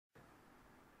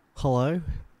Hello,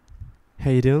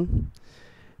 how you doing?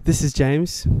 This is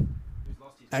James.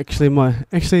 Actually,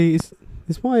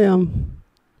 is my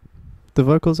the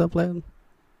vocals up loud?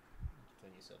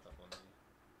 Turn yourself up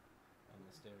on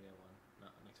the stereo one. No,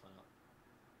 next one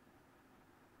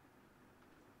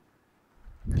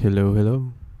up. Hello,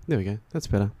 hello. There we go. That's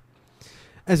better.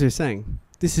 As we were saying,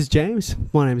 this is James.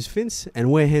 My name is Vince,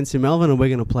 and we're Handsome Alvin, and we're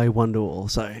going to play Wonderwall.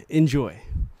 So enjoy.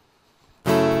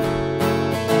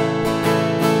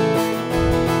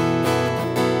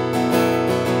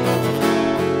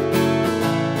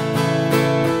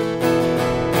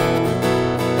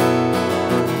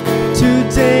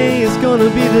 Today is gonna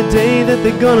be the day that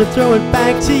they're gonna throw it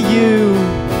back to you.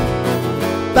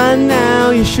 By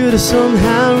now you should have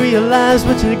somehow realized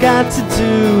what you got to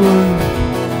do.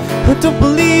 I don't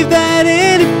believe that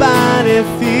anybody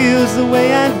feels the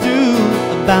way I do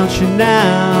about you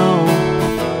now.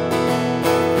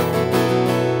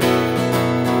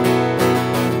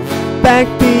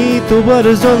 Backbeat, the word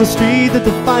is on the street that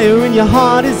the fire in your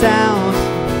heart is out.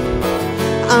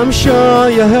 I'm sure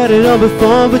you heard it all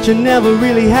before, but you never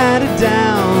really had a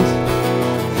doubt.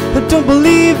 I don't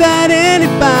believe that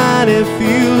anybody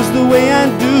feels the way I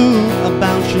do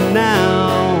about you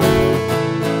now.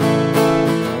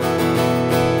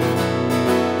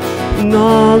 And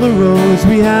all the roads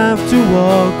we have to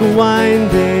walk are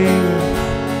winding,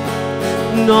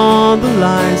 and all the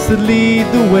lights that lead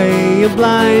the way are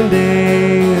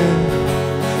blinding.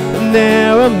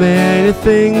 There are many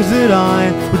things that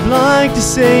I would like to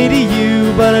say to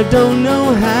you, but I don't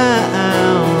know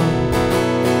how.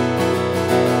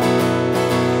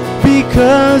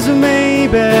 Because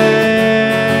maybe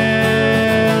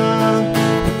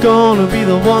you're gonna be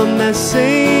the one that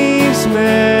saves me.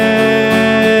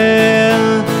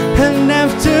 And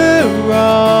after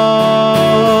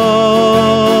all,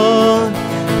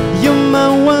 you're my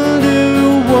Wonderwall.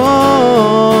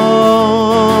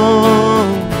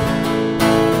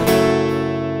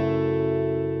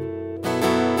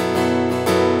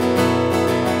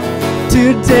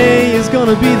 Today is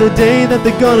gonna be the day that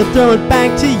they're gonna throw it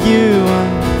back to you.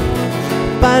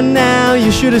 By now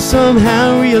you should have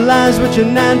somehow realized what you're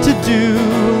not to do.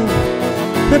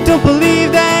 I don't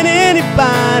believe that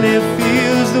anybody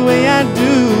feels the way I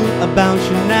do about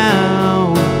you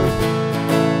now.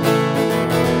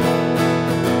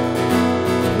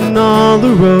 And all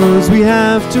the roads we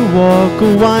have to walk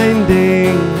are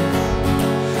winding,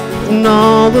 and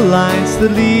all the lights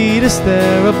that lead us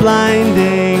there are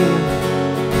blinding.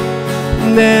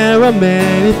 There are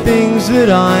many things that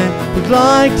I would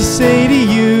like to say to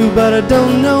you, but I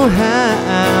don't know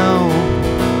how.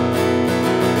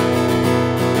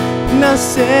 And I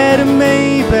said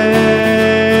maybe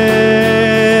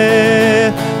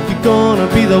you're gonna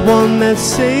be the one that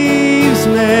saves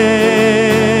me.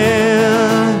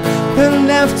 And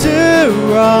after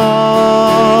all,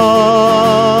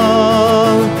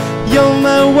 you're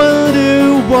my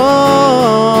Wonderwall.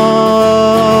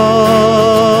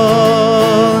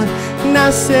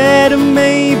 I said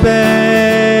maybe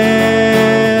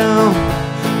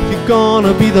you're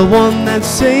gonna be the one that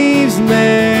saves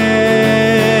me.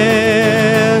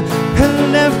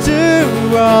 And after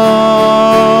all,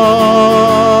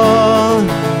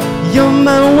 you're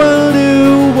my Wonderwall.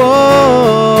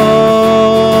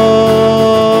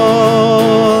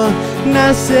 And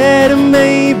I said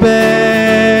maybe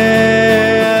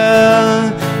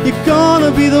you're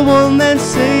gonna be the one that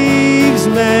saves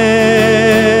me.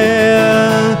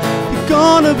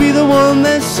 Gonna be the one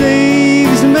that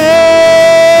saves me.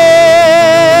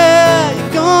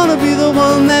 You're gonna be the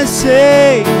one that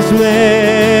saves me.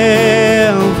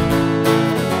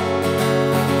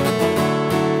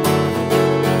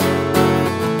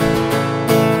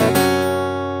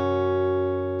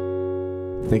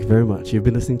 Thank you very much. You've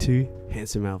been listening to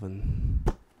Handsome Alvin.